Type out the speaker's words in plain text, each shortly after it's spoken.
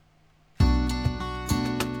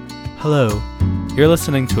Hello, you're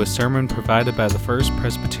listening to a sermon provided by the First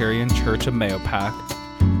Presbyterian Church of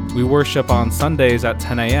Mahopac. We worship on Sundays at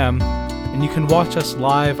 10 a.m., and you can watch us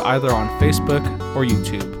live either on Facebook or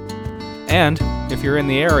YouTube. And if you're in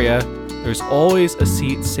the area, there's always a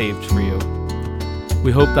seat saved for you.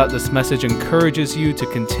 We hope that this message encourages you to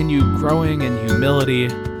continue growing in humility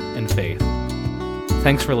and faith.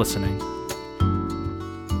 Thanks for listening.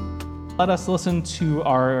 Let us listen to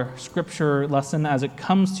our scripture lesson as it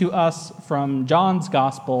comes to us from John's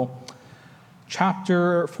Gospel,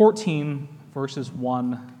 chapter 14, verses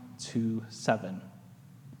 1 to 7.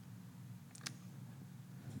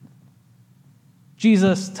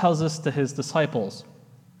 Jesus tells us to his disciples,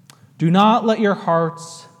 "Do not let your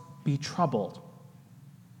hearts be troubled.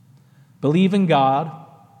 Believe in God,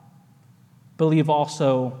 believe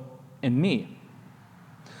also in me.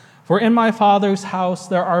 For in my Father's house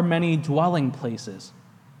there are many dwelling places.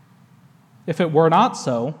 If it were not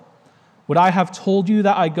so, would I have told you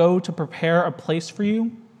that I go to prepare a place for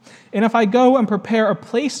you? And if I go and prepare a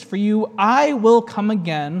place for you, I will come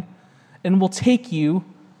again and will take you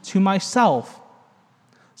to myself,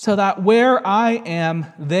 so that where I am,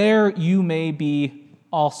 there you may be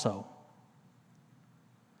also.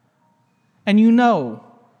 And you know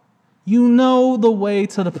the way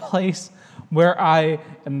to the place where I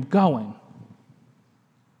am going."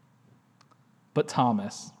 But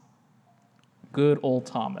Thomas, good old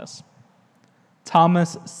Thomas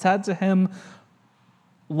said to him,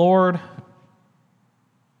 "Lord,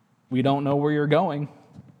 we don't know where you're going.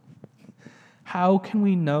 How can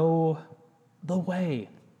we know the way?"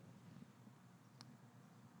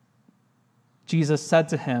 Jesus said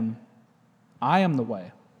to him, "I am the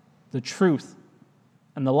way, the truth,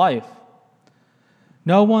 and the life.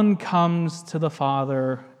 No one comes to the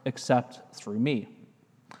Father except through me.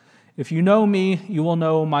 If you know me, you will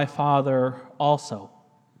know my Father also.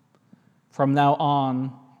 From now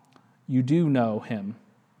on, you do know him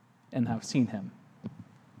and have seen him."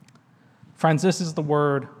 Friends, this is the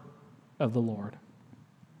word of the Lord.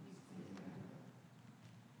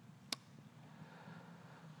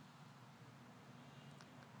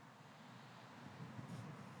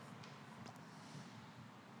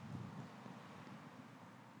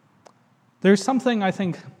 There's something, I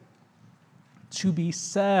think, to be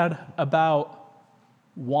said about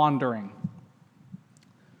wandering.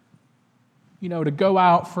 To go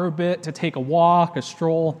out for a bit, to take a walk, a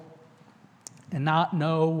stroll, and not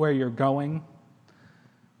know where you're going.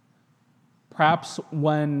 Perhaps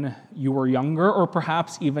when you were younger, or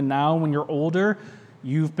perhaps even now when you're older,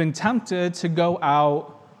 you've been tempted to go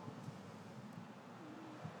out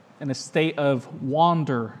in a state of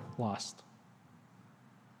wanderlust.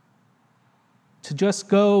 To just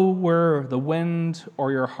go where the wind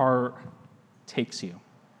or your heart takes you.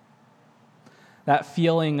 That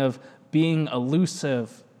feeling of being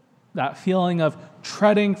elusive, that feeling of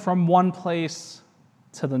treading from one place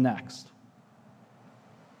to the next.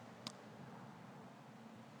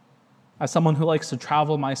 As someone who likes to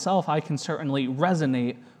travel myself, I can certainly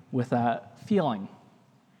resonate with that feeling.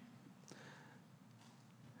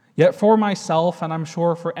 Yet for myself, and I'm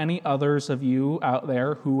sure for any others of you out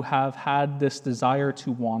there who have had this desire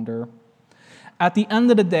to wander, at the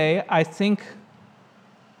end of the day, I think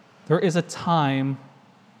there is a time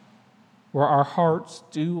where our hearts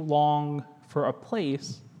do long for a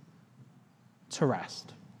place to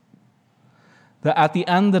rest. That at the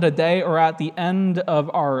end of the day, or at the end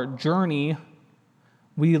of our journey,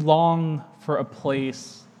 we long for a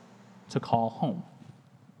place to call home.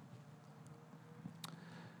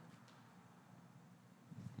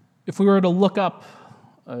 If we were to look up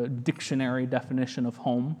a dictionary definition of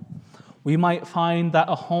home, we might find that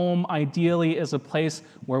a home ideally is a place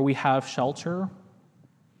where we have shelter,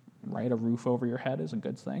 right? A roof over your head is a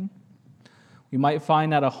good thing. We might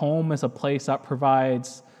find that a home is a place that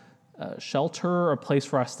provides shelter, a place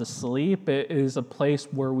for us to sleep. It is a place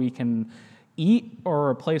where we can eat,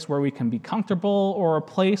 or a place where we can be comfortable, or a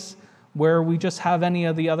place where we just have any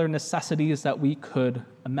of the other necessities that we could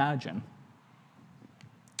imagine.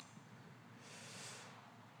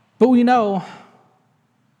 But we know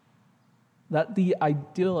that the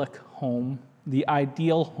idyllic home, the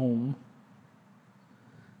ideal home,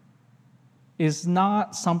 is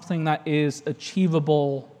not something that is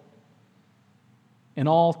achievable in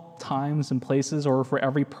all times and places, or for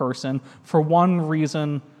every person, for one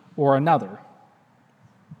reason or another.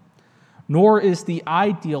 Nor is the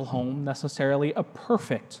ideal home necessarily a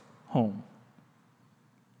perfect home.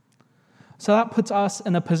 So that puts us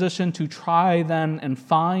in a position to try then and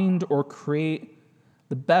find or create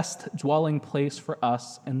the best dwelling place for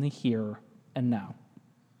us in the here and now.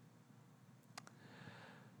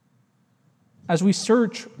 As we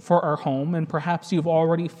search for our home, and perhaps you've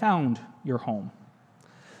already found your home,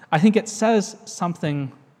 I think it says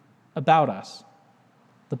something about us,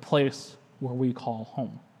 the place where we call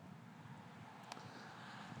home.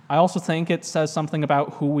 I also think it says something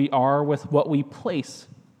about who we are with what we place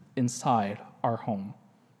inside our home.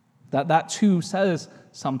 That too says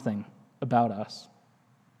something about us.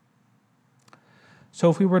 So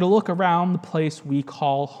if we were to look around the place we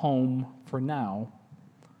call home for now,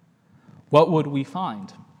 what would we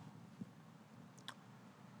find?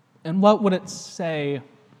 And what would it say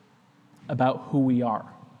about who we are?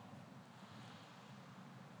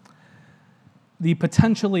 The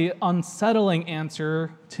potentially unsettling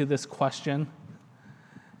answer to this question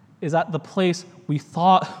is that the place we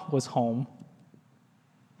thought was home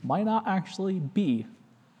might not actually be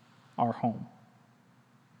our home.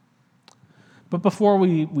 But before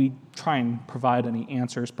we try and provide any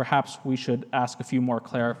answers, perhaps we should ask a few more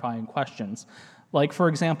clarifying questions. Like, for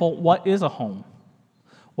example, what is a home?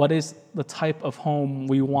 What is the type of home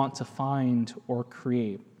we want to find or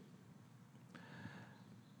create?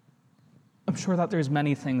 I'm sure that there's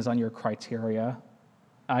many things on your criteria.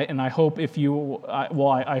 I hope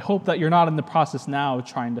I hope that you're not in the process now of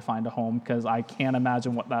trying to find a home, because I can't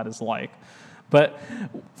imagine what that is like. But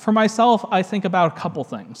for myself, I think about a couple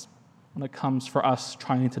things when it comes for us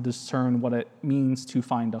trying to discern what it means to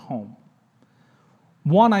find a home.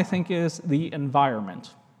 One, I think, is the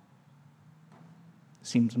environment.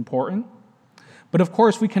 Seems important. But of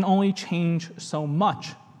course, we can only change so much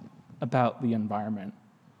about the environment.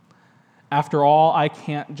 After all, I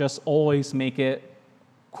can't just always make it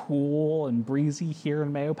cool and breezy here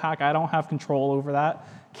in Mahopac. I don't have control over that.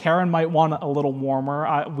 Karen might want a little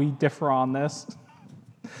warmer. We differ on this.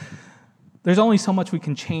 There's only so much we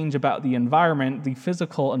can change about the environment, the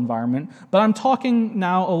physical environment, but I'm talking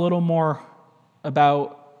now a little more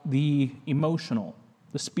about the emotional,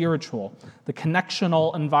 the spiritual, the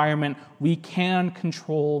connectional environment we can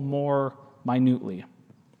control more minutely.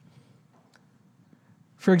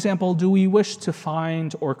 For example, do we wish to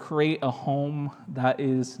find or create a home that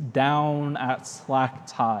is down at slack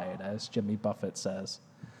tide, as Jimmy Buffett says?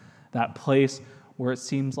 That place where it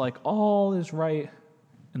seems like all is right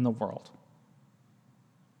in the world.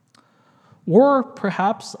 Or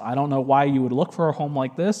perhaps, I don't know why you would look for a home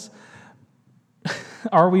like this,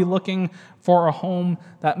 are we looking for a home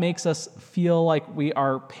that makes us feel like we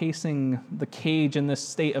are pacing the cage in this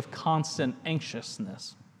state of constant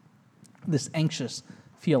anxiousness, this anxious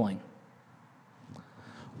feeling?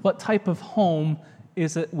 What type of home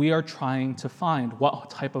is it we are trying to find? What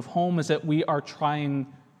type of home is it we are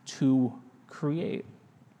trying to create?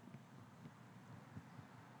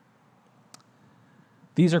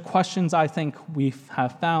 These are questions I think we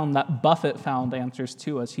have found that Buffett found answers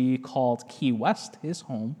to as he called Key West his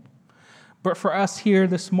home. But for us here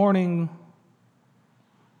this morning,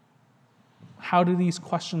 how do these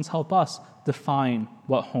questions help us define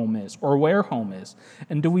what home is or where home is?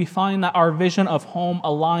 And do we find that our vision of home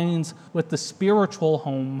aligns with the spiritual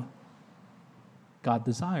home God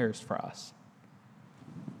desires for us?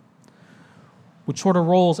 Which sort of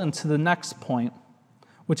rolls into the next point,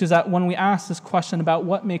 which is that when we ask this question about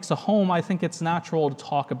what makes a home, I think it's natural to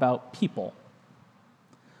talk about people.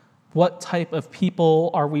 What type of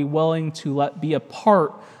people are we willing to let be a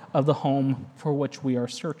part of the home for which we are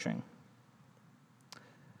searching?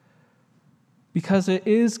 Because it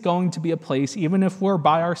is going to be a place, even if we're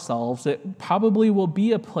by ourselves, it probably will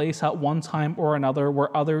be a place at one time or another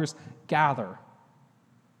where others gather.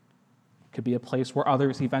 It could be a place where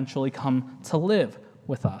others eventually come to live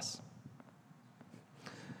with us.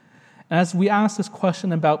 As we ask this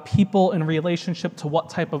question about people in relationship to what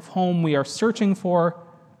type of home we are searching for,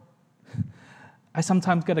 I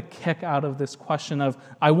sometimes get a kick out of this question of,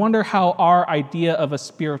 I wonder how our idea of a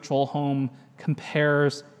spiritual home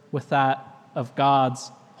compares with that of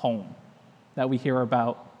God's home that we hear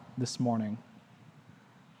about this morning.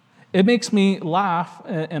 It makes me laugh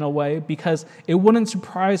in a way, because it wouldn't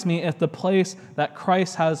surprise me if the place that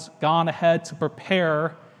Christ has gone ahead to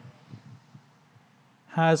prepare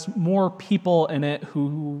has more people in it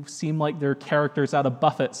who seem like they're characters out of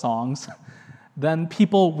Buffett songs than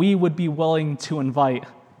people we would be willing to invite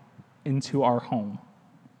into our home.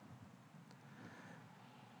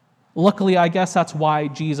 Luckily, I guess that's why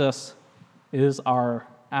Jesus is our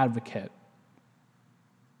advocate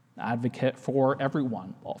for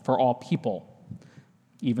everyone, for all people,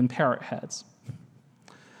 even parrot heads.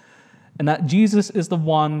 And that Jesus is the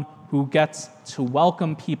one who gets to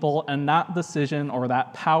welcome people, and that decision or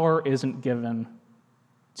that power isn't given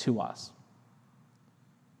to us.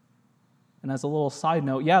 And as a little side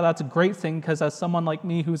note, yeah, that's a great thing, because as someone like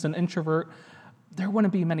me who's an introvert, there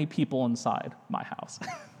wouldn't be many people inside my house.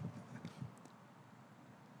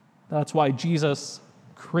 That's why Jesus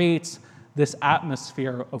creates this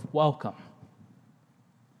atmosphere of welcome.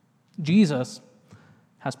 Jesus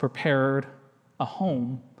has prepared a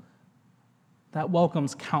home that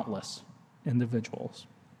welcomes countless individuals.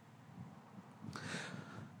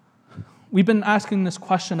 We've been asking this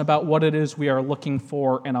question about what it is we are looking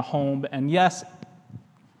for in a home, and yes,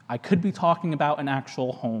 I could be talking about an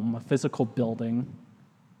actual home, a physical building,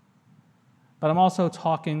 but I'm also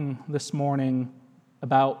talking this morning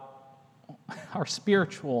about our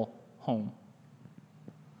spiritual home.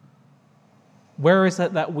 Where is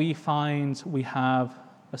it that we find we have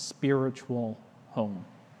a spiritual home?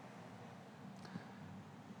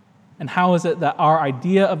 And how is it that our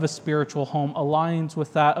idea of a spiritual home aligns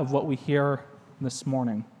with that of what we hear this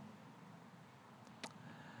morning?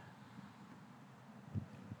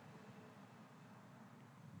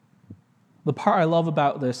 The part I love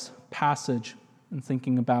about this passage and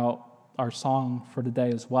thinking about our song for today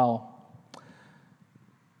as well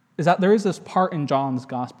is that there is this part in John's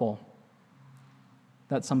gospel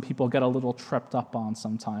that some people get a little tripped up on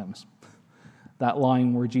sometimes. That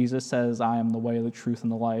line where Jesus says, "I am the way, the truth,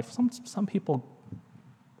 and the life." Some people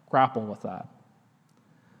grapple with that.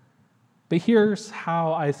 But here's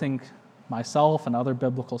how I think myself and other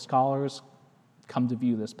biblical scholars come to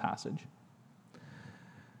view this passage,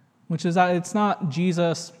 which is that it's not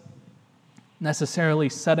Jesus necessarily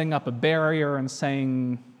setting up a barrier and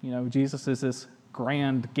saying, Jesus is this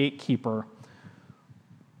grand gatekeeper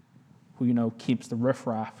who, keeps the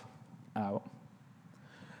riffraff out.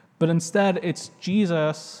 But instead, it's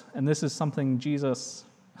Jesus, and this is something Jesus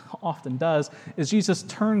often does, is Jesus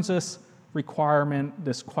turns this requirement,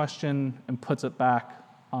 this question, and puts it back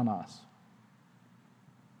on us.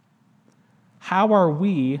 How are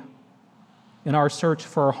we, in our search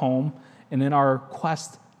for a home and in our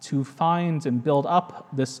quest to find and build up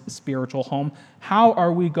this spiritual home, how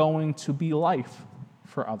are we going to be life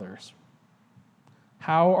for others?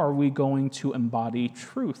 How are we going to embody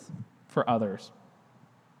truth for others?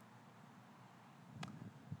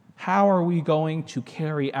 How are we going to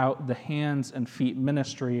carry out the hands and feet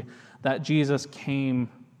ministry that Jesus came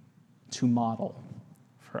to model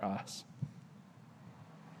for us?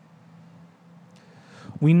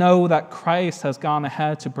 We know that Christ has gone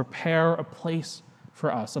ahead to prepare a place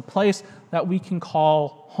for us, a place that we can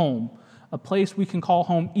call home, a place we can call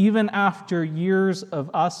home even after years of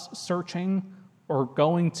us searching or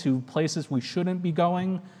going to places we shouldn't be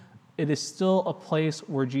going. It is still a place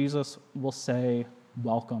where Jesus will say,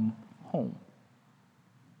 "Welcome home."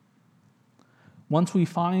 Once we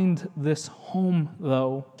find this home,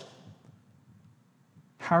 though,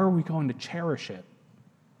 how are we going to cherish it?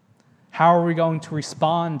 How are we going to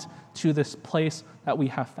respond to this place that we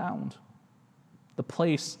have found? The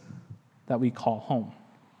place that we call home.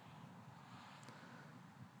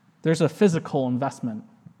 There's a physical investment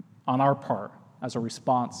on our part as a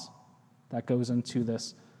response that goes into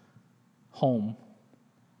this home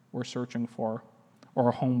we're searching for, or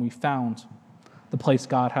a home we found, the place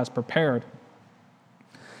God has prepared.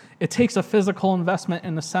 It takes a physical investment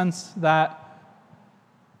in the sense that,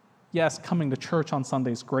 yes, coming to church on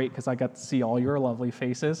Sunday is great because I get to see all your lovely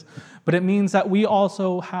faces, but it means that we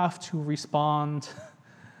also have to respond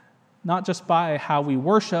not just by how we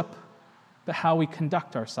worship, but how we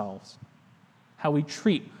conduct ourselves, how we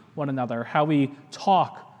treat one another, how we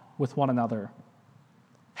talk with one another,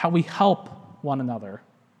 how we help one another.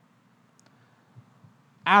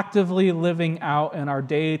 Actively living out in our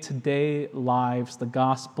day-to-day lives the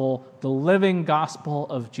gospel, the living gospel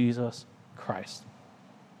of Jesus Christ.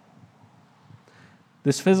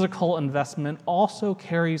 This physical investment also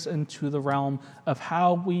carries into the realm of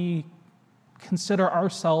how we consider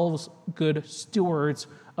ourselves good stewards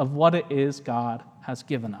of what it is God has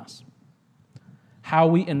given us. How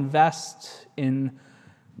we invest in,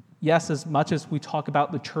 yes, as much as we talk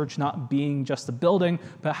about the church not being just a building,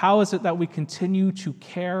 but how is it that we continue to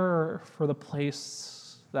care for the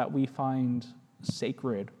place that we find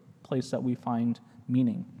sacred, place that we find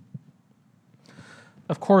meaning?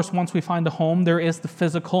 Of course, once we find a home, there is the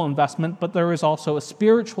physical investment, but there is also a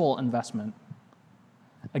spiritual investment.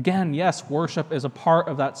 Again, yes, worship is a part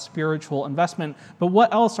of that spiritual investment, but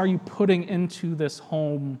what else are you putting into this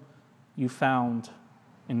home you found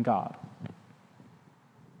in God?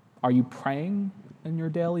 Are you praying in your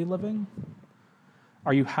daily living?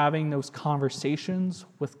 Are you having those conversations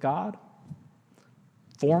with God?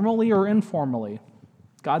 Formally or informally?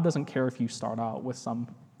 God doesn't care if you start out with some,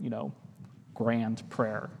 grand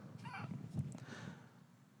prayer.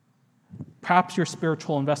 Perhaps your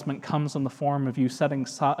spiritual investment comes in the form of you setting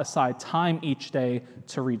aside time each day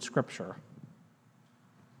to read Scripture.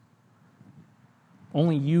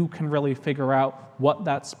 Only you can really figure out what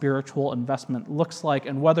that spiritual investment looks like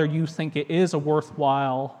and whether you think it is a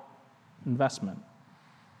worthwhile investment.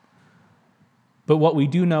 But what we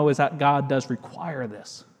do know is that God does require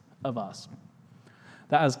this of us.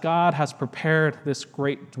 That as God has prepared this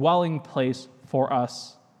great dwelling place for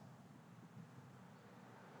us,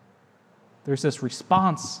 there's this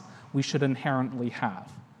response we should inherently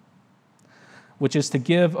have, which is to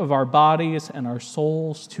give of our bodies and our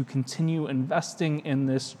souls to continue investing in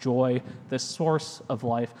this joy, this source of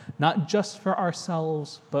life, not just for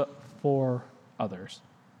ourselves, but for others.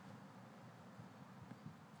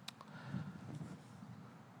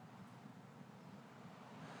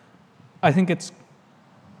 I think it's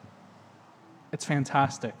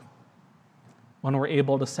fantastic when we're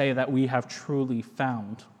able to say that we have truly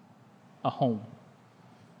found a home,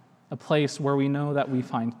 a place where we know that we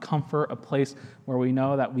find comfort, a place where we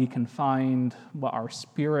know that we can find what our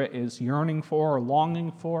spirit is yearning for or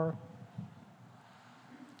longing for,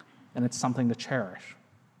 and it's something to cherish.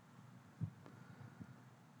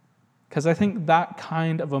 Because I think that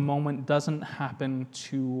kind of a moment doesn't happen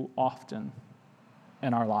too often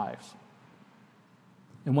in our lives.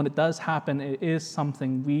 And when it does happen, it is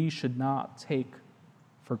something we should not take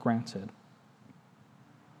for granted.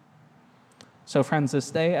 So, friends,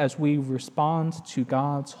 this day, as we respond to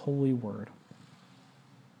God's holy word,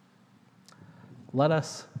 let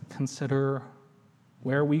us consider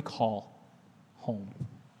where we call home,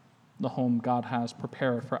 the home God has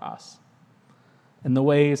prepared for us, and the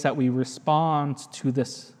ways that we respond to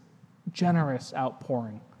this generous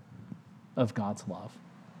outpouring of God's love,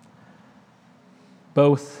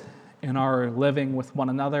 both in our living with one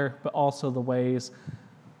another, but also the ways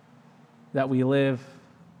that we live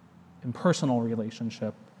in personal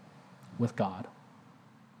relationship with God.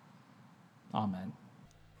 Amen.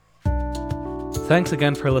 Thanks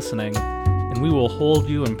again for listening, and we will hold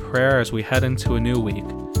you in prayer as we head into a new week.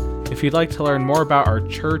 If you'd like to learn more about our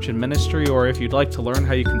church and ministry, or if you'd like to learn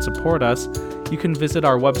how you can support us, you can visit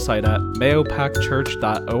our website at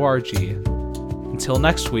mayopacchurch.org. Until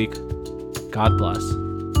next week, God bless.